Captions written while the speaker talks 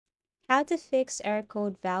How to fix error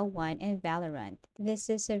code VAL1 in Valorant. This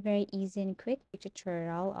is a very easy and quick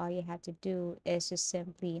tutorial. All you have to do is to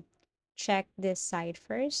simply check this site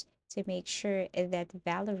first to make sure that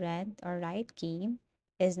Valorant or Riot game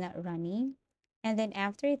is not running. And then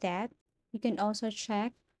after that, you can also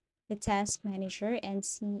check the task manager and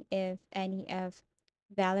see if any of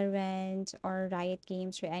Valorant or Riot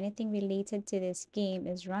games or anything related to this game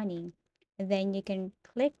is running. And then you can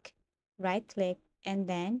right click, and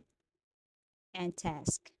then and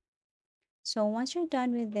task. So once you're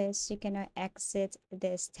done with this, you can now exit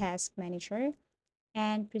this task manager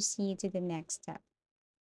and proceed to the next step.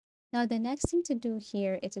 Now, the next thing to do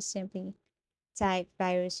here is to simply type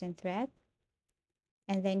virus and threat.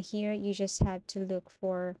 And then here you just have to look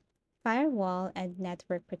for firewall and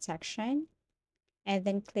network protection. And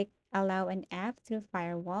then click allow an app through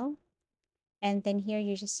firewall. And then here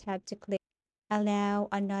you just have to click allow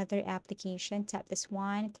another application. Tap this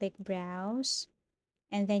one, click browse.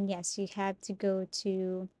 And then yes, you have to go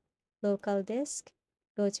to local disk,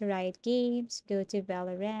 go to Riot Games, go to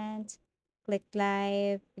Valorant, click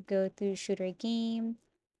live, go to shooter game,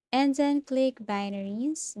 and then click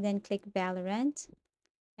binaries, then click Valorant,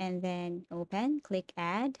 and then open, click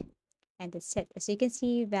add, and that's it. As you can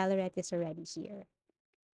see, Valorant is already here.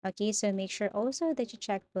 Okay, so make sure also that you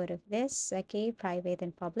check both of this, okay, private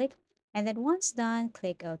and public. And then once done,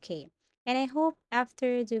 click OK. And I hope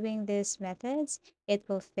after doing these methods, it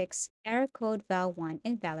will fix error code val1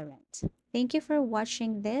 in Valorant. Thank you for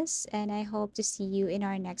watching this, and I hope to see you in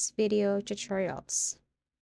our next video tutorials.